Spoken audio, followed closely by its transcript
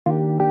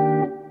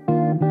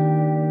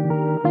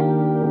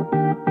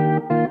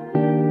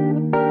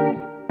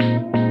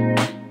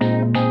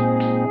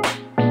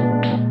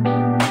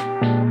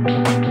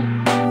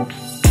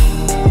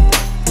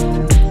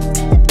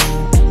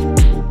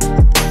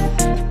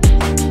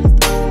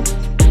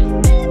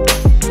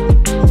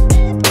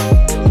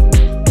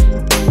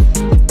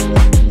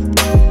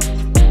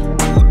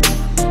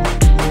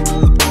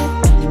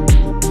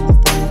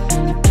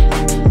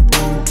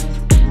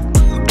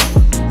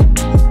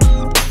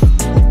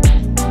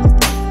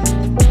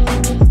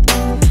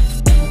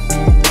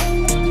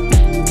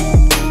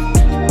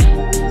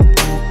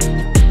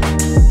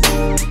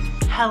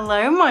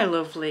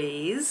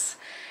lovelies.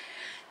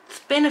 It's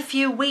been a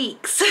few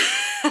weeks,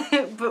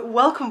 but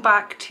welcome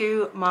back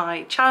to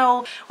my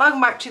channel.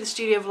 Welcome back to the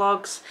studio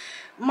vlogs.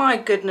 My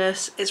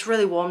goodness, it's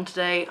really warm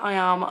today. I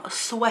am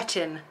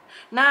sweating.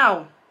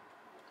 Now,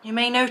 you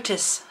may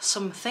notice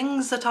some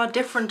things that are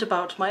different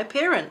about my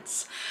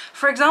appearance.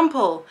 For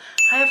example,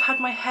 I have had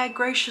my hair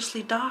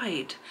graciously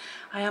dyed.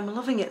 I am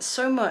loving it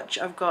so much.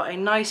 I've got a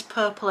nice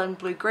purple and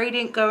blue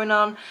gradient going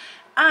on,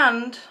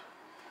 and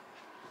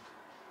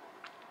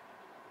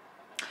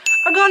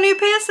I got a new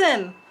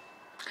piercing.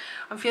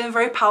 I'm feeling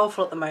very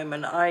powerful at the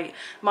moment.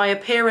 My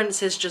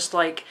appearance is just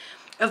like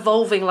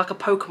evolving like a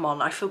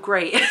Pokemon. I feel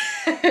great.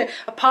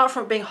 Apart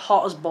from it being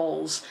hot as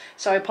balls.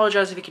 So I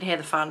apologise if you can hear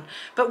the fan.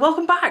 But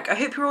welcome back. I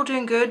hope you're all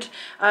doing good.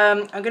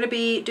 I'm going to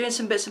be doing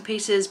some bits and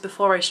pieces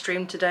before I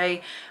stream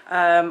today.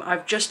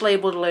 I've just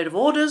labelled a load of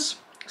orders.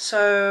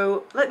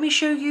 So let me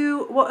show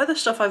you what other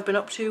stuff I've been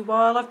up to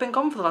while I've been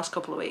gone for the last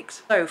couple of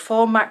weeks. So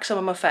for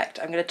maximum effect,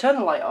 I'm going to turn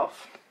the light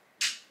off.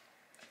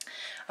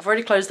 I've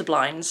already closed the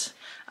blinds.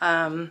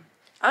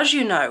 As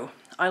you know,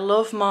 I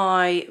love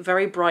my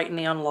very bright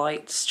neon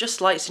lights,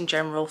 just lights in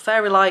general,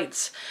 fairy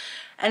lights,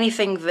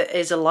 anything that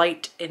is a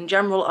light in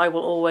general I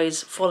will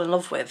always fall in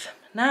love with.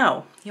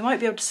 Now, you might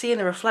be able to see in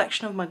the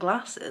reflection of my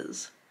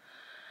glasses,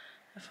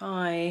 if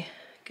I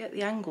get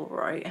the angle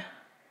right,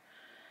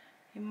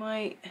 you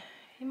might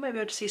be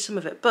able to see some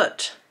of it,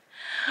 but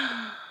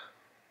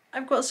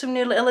I've got some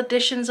new little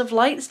additions of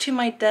lights to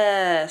my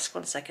desk.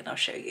 One second, I'll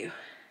show you.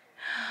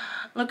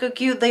 Look how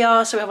cute they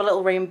are. So we have a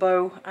little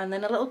rainbow and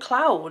then a little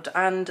cloud,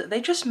 and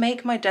they just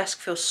make my desk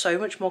feel so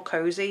much more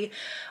cozy.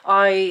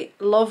 I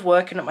love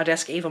working at my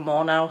desk even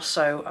more now,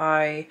 so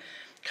I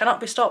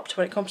cannot be stopped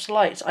when it comes to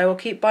lights. I will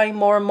keep buying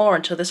more and more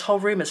until this whole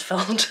room is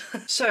filled.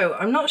 So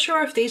I'm not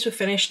sure if these were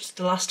finished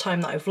the last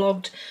time that I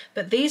vlogged,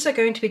 but these are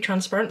going to be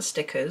transparent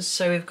stickers.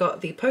 So we've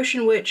got the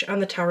Potion Witch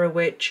and the Tarot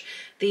Witch.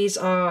 These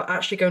are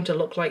actually going to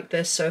look like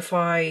this. So if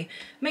I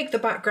make the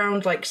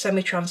background like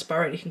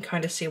semi-transparent, you can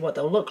kind of see what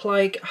they'll look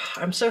like.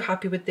 I'm so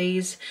happy with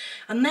these.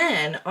 And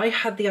then I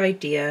had the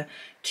idea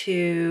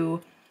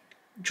to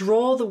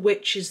draw the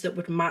witches that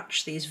would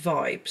match these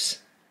vibes.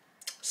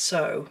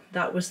 So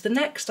that was the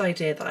next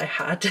idea that I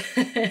had.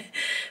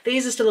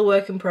 These are still a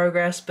work in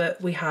progress,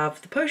 but we have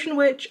the Potion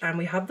Witch and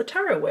we have the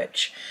Tarot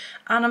Witch,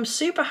 and I'm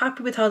super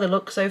happy with how they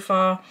look so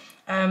far.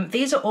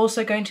 These are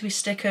also going to be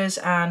stickers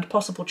and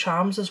possible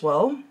charms as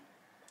well,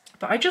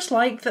 but I just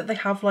like that they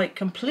have like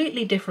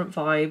completely different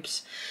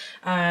vibes,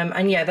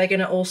 and yeah, they're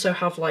going to also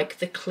have like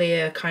the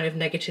clear kind of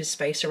negative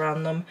space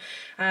around them,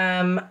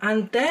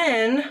 and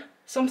then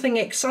something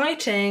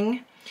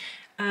exciting,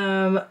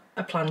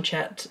 a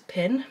planchette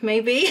pin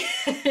maybe.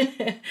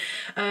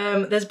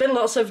 There's been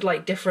lots of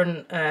like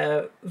different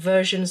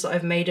versions that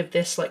I've made of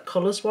this, like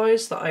colours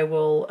wise, that I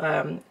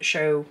will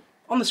show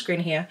on the screen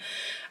here,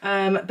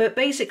 but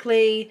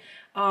basically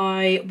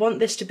I want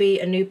this to be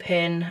a new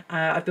pin.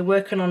 I've been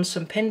working on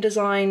some pin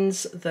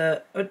designs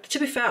that, to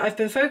be fair, I've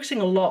been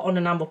focusing a lot on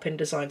enamel pin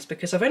designs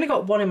because I've only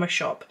got one in my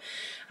shop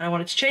and I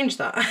wanted to change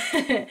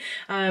that.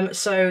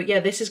 So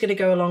yeah, this is going to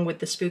go along with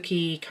the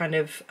spooky kind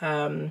of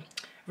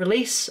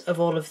release of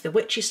all of the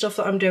witchy stuff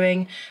that I'm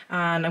doing,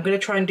 and I'm going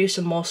to try and do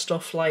some more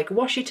stuff like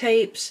washi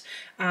tapes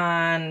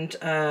and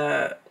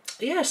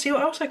yeah, see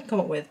what else I can come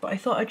up with. But I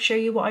thought I'd show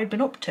you what I'd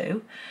been up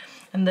to,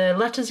 and the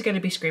letters are going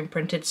to be screen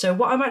printed. So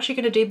what I'm actually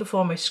going to do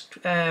before my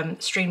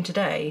stream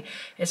today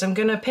is I'm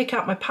going to pick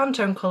out my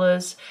Pantone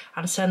colours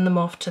and send them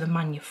off to the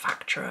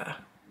manufacturer.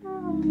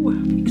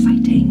 Ooh,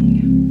 exciting.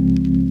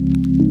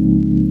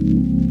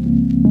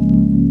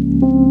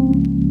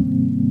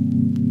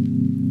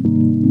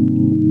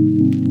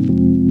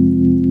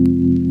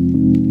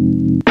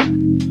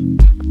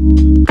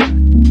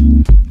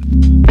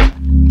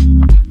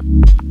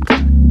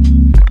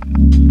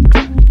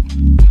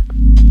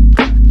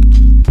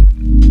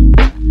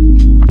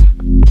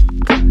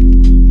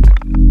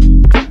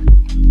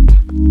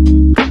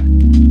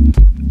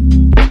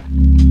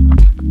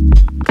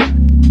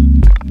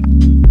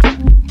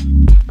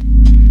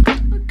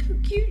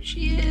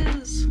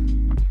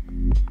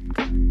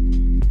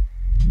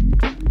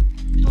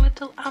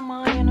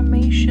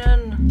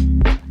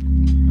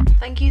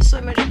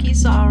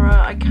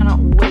 I cannot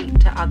wait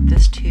to add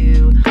this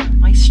to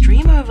my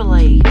stream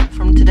overlay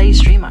from today's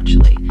stream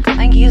actually.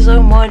 Thank you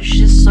so much,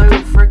 she's so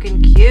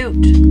freaking cute.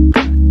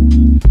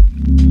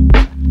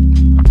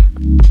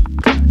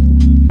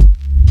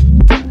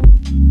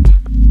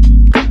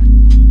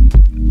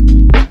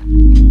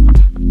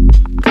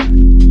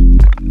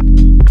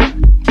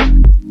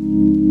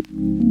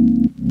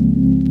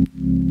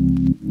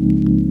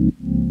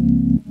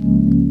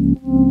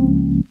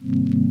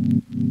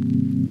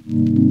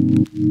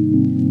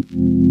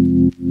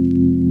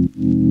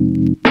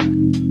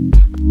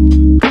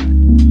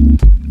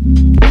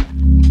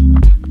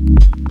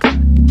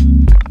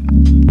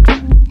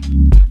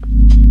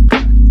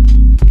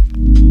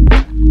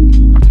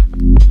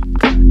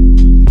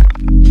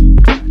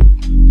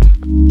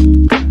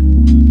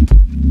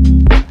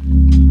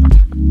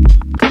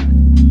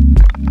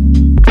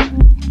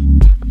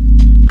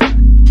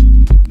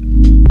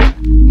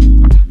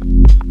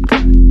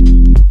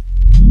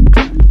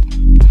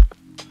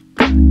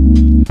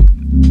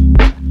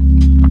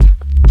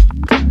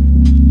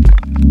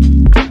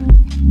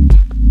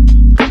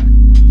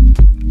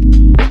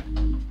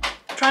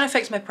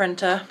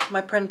 printer.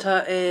 My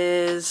printer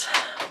is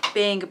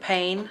being a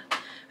pain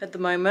at the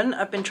moment.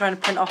 I've been trying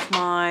to print off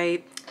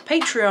my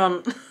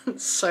Patreon.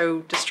 It's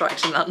so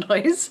distracting, that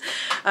noise.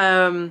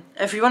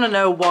 If you want to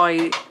know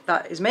why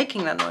that is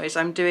making that noise,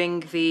 I'm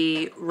doing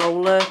the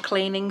roller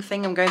cleaning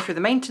thing. I'm going through the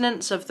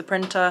maintenance of the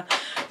printer,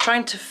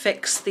 trying to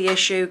fix the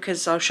issue,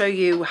 because I'll show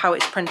you how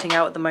it's printing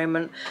out at the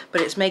moment,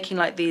 but it's making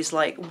like these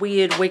like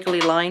weird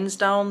wiggly lines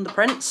down the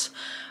prints.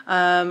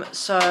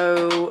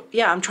 So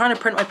yeah, I'm trying to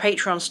print my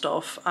Patreon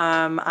stuff,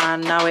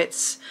 and now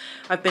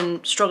I've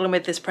been struggling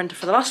with this printer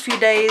for the last few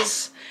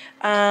days,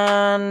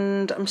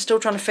 and I'm still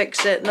trying to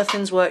fix it.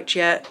 Nothing's worked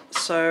yet,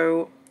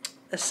 so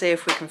let's see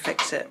if we can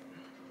fix it.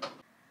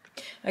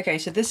 Okay,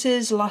 so this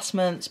is last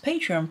month's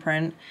Patreon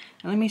print,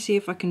 and let me see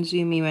if I can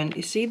zoom you in.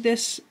 You see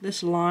this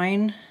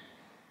line?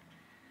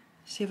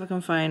 See if I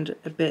can find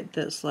a bit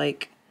that's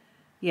like,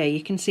 yeah,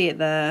 you can see it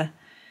there.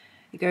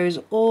 It goes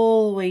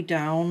all the way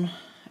down,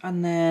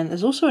 and then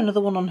there's also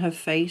another one on her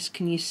face.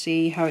 Can you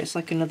see how it's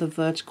like another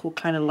vertical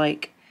kind of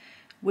like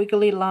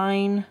wiggly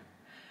line?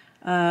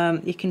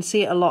 You can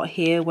see it a lot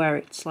here where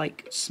it's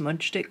like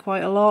smudged it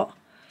quite a lot.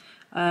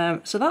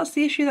 So that's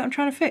the issue that I'm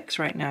trying to fix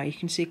right now. You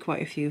can see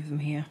quite a few of them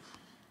here.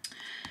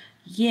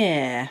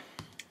 Yeah,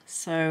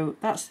 so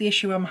that's the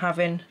issue I'm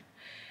having.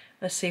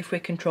 Let's see if we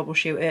can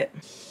troubleshoot it.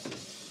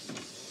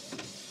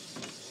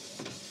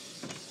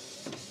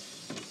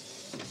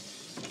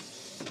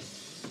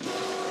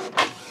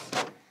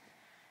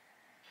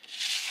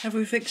 Have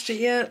we fixed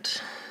it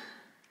yet?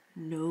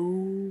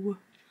 No.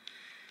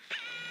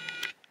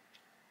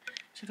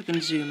 See if I can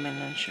zoom in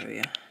and show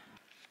you.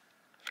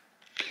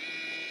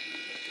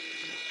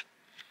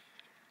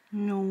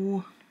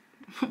 No.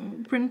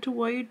 Printer,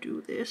 why you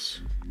do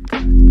this?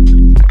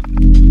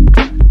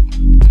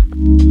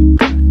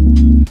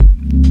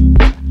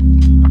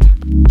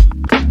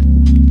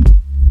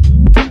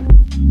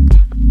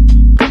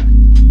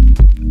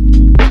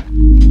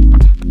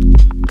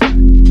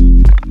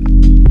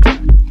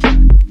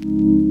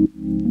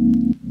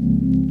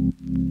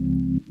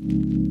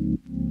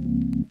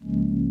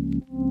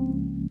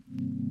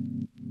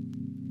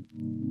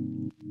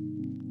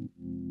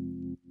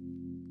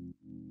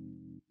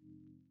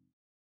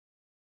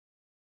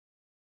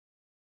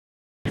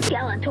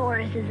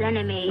 Skeletor's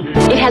enemy.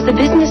 It has a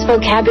business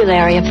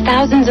vocabulary of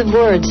thousands of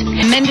words.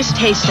 Tremendous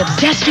taste of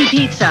zesty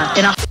pizza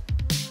in a...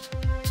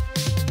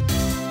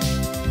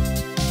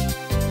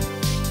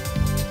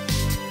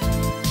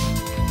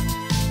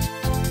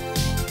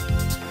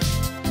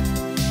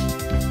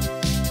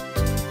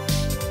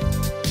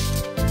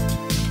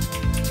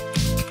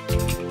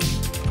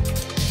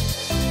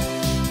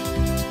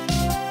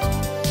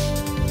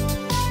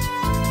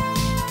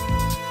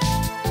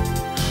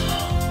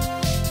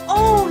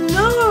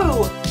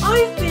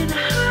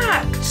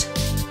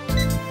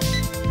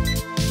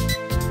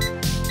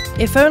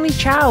 If only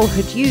Chao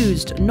had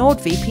used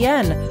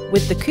NordVPN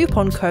with the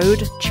coupon code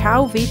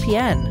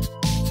ChaoVPN.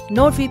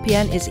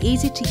 NordVPN is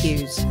easy to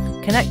use.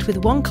 Connect with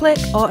one click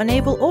or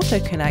enable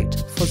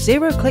auto-connect for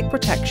zero-click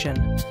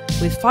protection.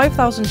 With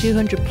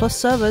 5,200 plus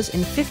servers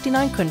in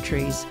 59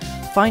 countries,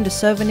 find a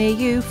server near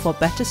you for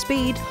better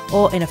speed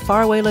or in a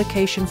faraway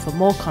location for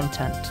more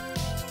content.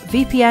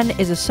 VPN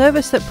is a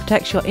service that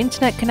protects your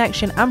internet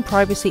connection and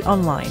privacy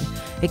online.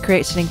 It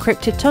creates an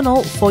encrypted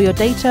tunnel for your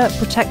data,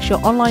 protects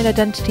your online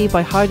identity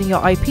by hiding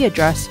your IP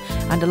address,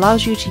 and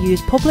allows you to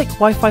use public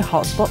Wi-Fi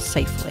hotspots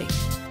safely.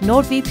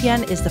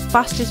 NordVPN is the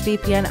fastest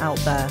VPN out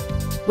there.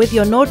 With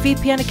your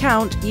NordVPN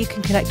account, you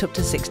can connect up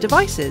to 6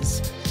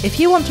 devices. If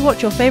you want to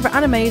watch your favourite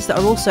animes that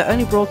are also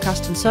only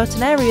broadcast in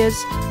certain areas,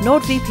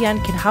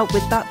 NordVPN can help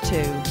with that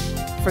too.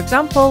 For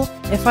example,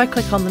 if I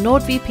click on the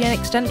NordVPN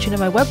extension in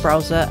my web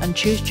browser and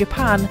choose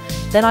Japan,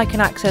 then I can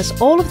access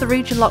all of the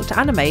region-locked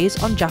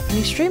animes on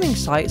Japanese streaming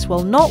sites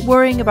while not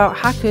worrying about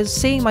hackers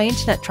seeing my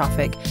internet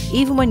traffic,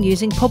 even when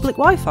using public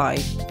Wi-Fi.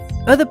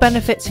 Other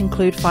benefits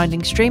include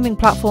finding streaming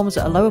platforms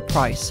at a lower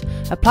price.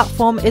 A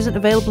platform isn't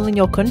available in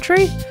your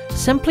country?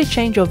 Simply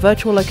change your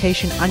virtual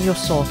location and you're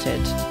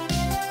sorted.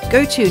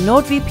 Go to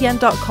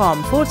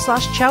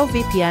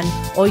nordvpn.com/ChaoVPN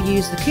or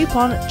use the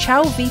coupon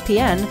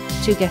ChaoVPN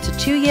to get a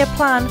 2-year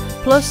plan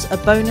plus a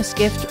bonus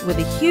gift with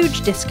a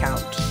huge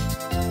discount.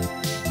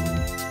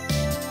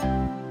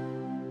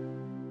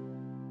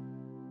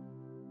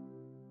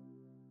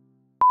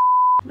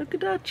 Look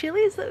at our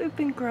chilies that we've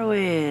been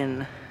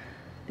growing.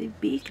 They're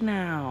big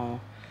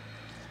now.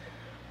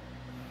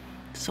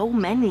 So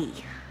many.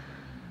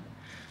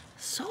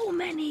 So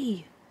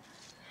many.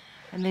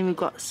 And then we've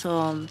got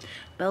some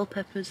bell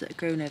peppers that are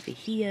grown over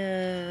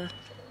here.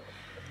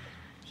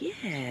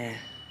 Yeah.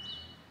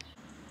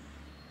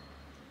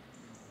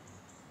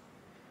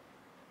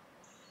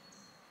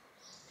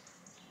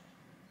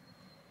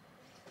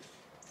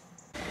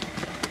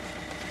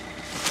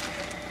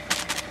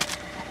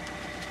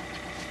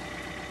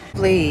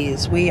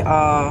 Please, we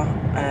are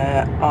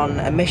on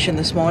a mission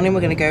this morning.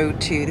 We're going to go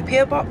to the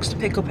PO box to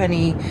pick up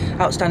any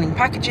outstanding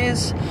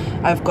packages.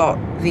 I've got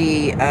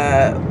the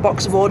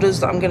box of orders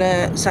that I'm going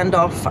to send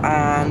off,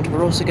 and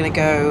we're also going to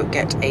go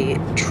get a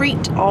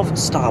treat of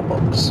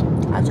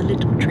Starbucks as a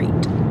little treat.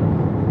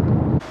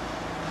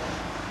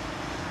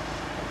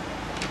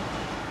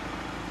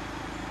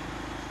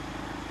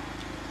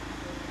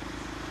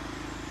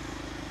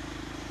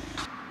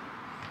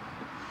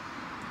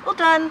 All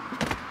done.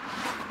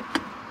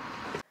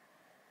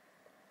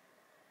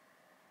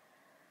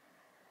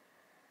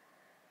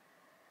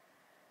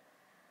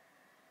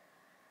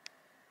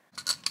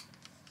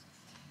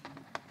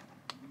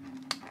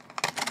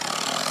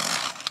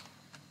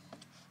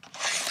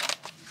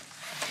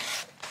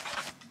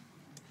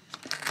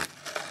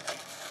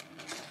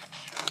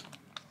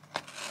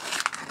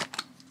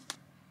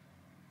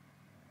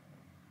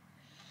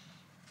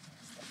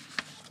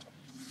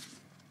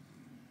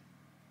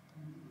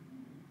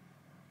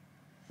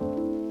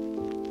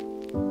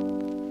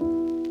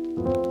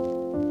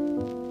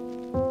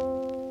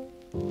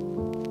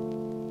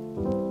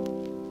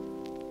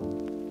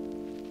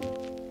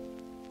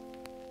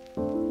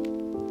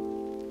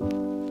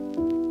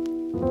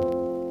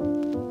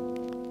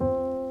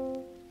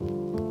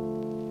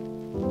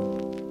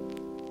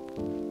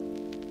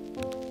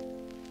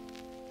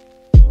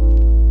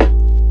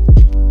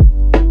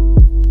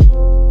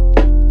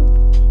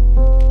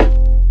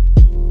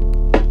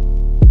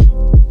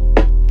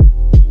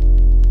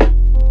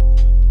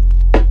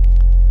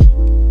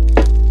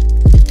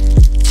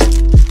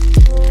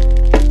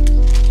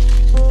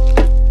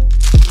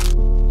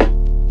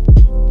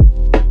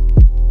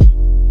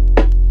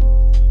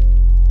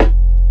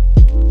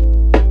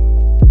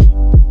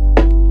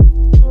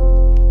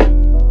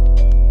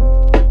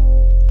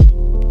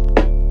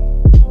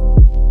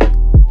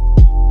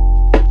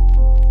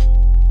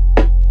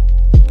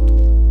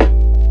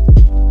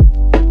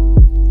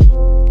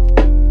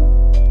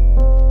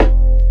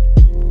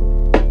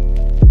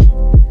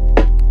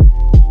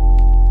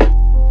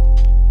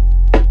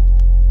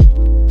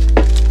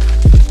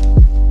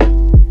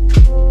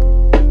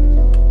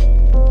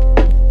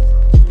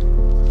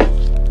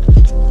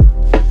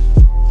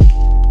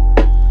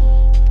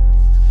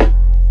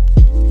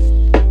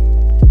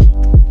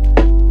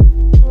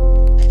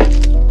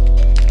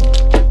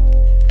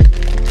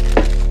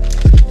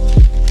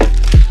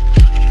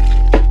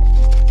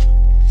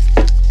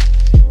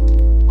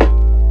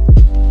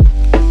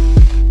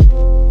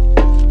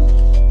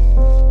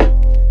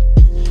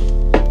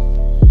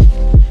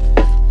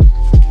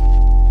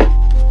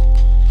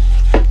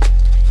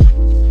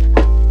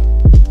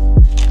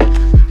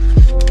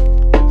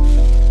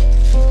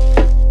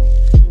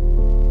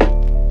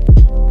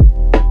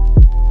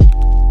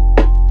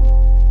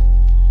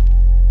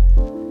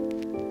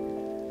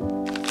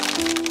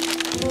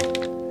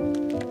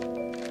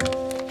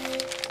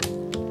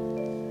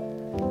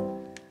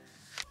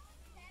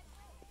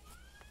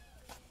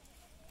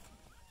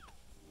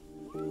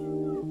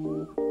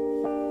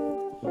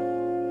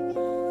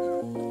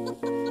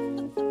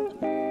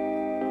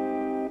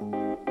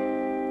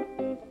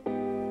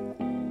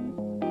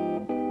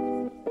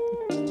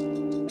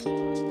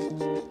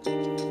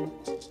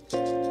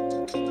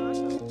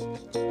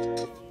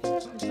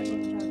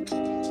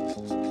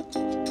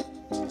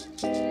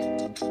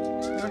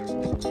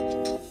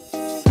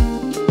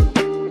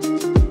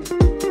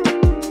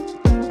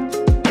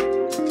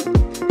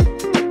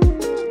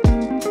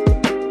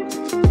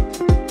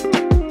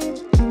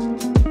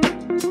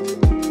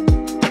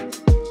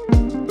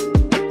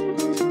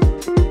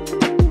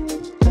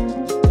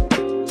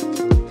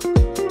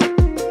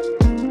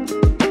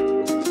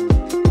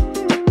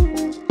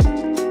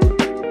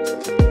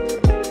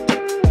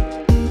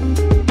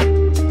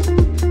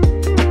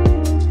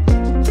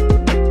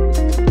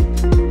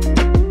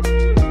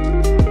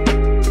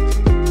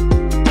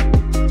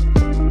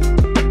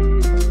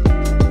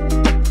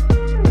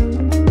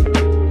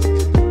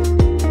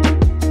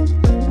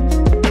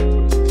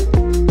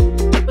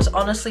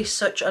 Honestly,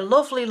 such a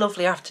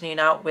lovely afternoon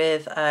out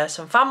with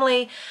some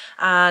family,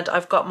 and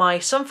I've got my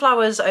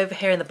sunflowers over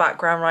here in the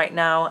background right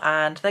now,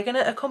 and they're going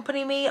to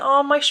accompany me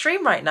on my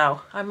stream right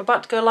now. I'm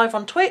about to go live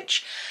on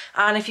Twitch,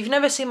 and if you've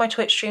never seen my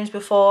Twitch streams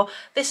before,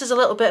 this is a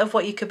little bit of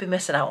what you could be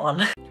missing out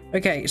on.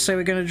 Okay, so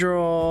we're going to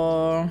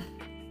draw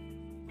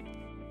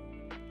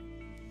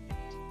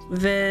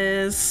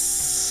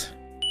this.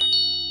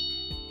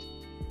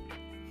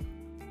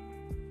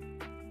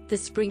 The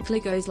sprinkler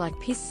goes like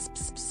piss.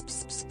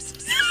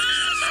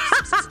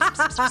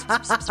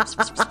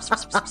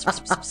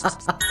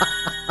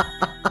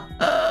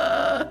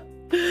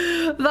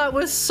 That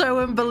was so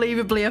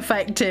unbelievably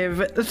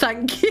effective.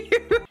 Thank you.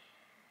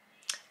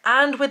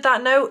 And with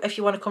that note, if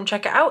you want to come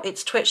check it out,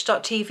 it's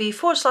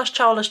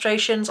twitch.tv/Chao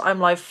Illustrations. I'm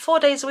live 4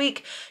 days a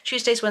week,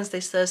 Tuesdays,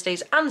 Wednesdays,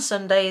 Thursdays and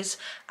Sundays.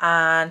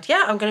 And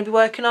yeah, I'm going to be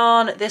working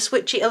on this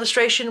witchy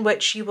illustration,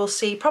 which you will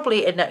see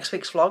probably in next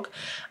week's vlog.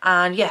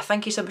 And yeah,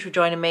 thank you so much for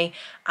joining me.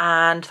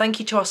 And thank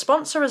you to our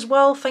sponsor as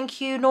well. Thank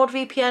you,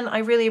 NordVPN. I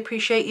really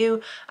appreciate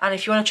you. And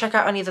if you want to check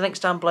out any of the links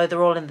down below,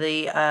 they're all in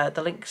the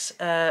links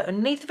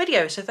underneath the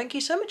video. So thank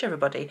you so much,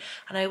 everybody.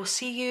 And I will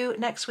see you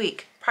next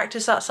week.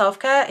 Practice that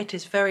self-care. It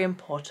is very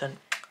important.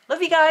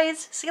 Love you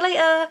guys. See you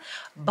later.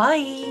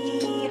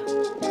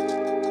 Bye.